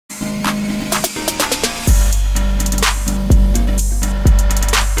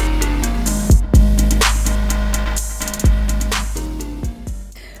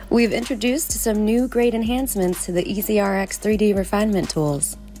We've introduced some new great enhancements to the EasyRx 3D refinement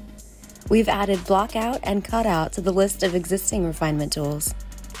tools. We've added Blockout and Cutout to the list of existing refinement tools.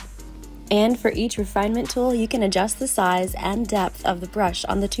 And for each refinement tool, you can adjust the size and depth of the brush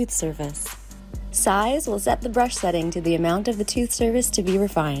on the tooth surface. Size will set the brush setting to the amount of the tooth surface to be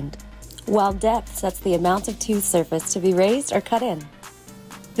refined, while depth sets the amount of tooth surface to be raised or cut in.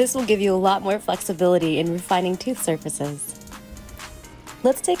 This will give you a lot more flexibility in refining tooth surfaces.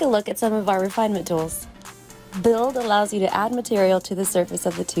 Let's take a look at some of our refinement tools. Build allows you to add material to the surface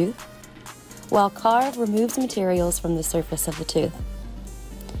of the tooth, while Carve removes materials from the surface of the tooth.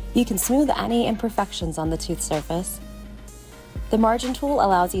 You can smooth any imperfections on the tooth surface. The Margin tool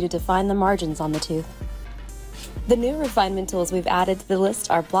allows you to define the margins on the tooth. The new refinement tools we've added to the list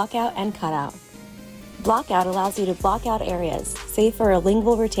are Blockout and Cutout. Blockout allows you to block out areas, say for a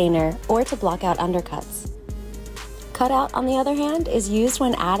lingual retainer or to block out undercuts. Cutout, on the other hand, is used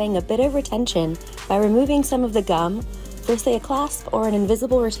when adding a bit of retention by removing some of the gum for, say, a clasp or an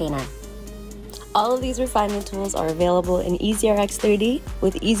invisible retainer. All of these refinement tools are available in EasyRx 3D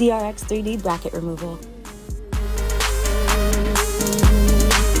with EasyRx 3D bracket removal.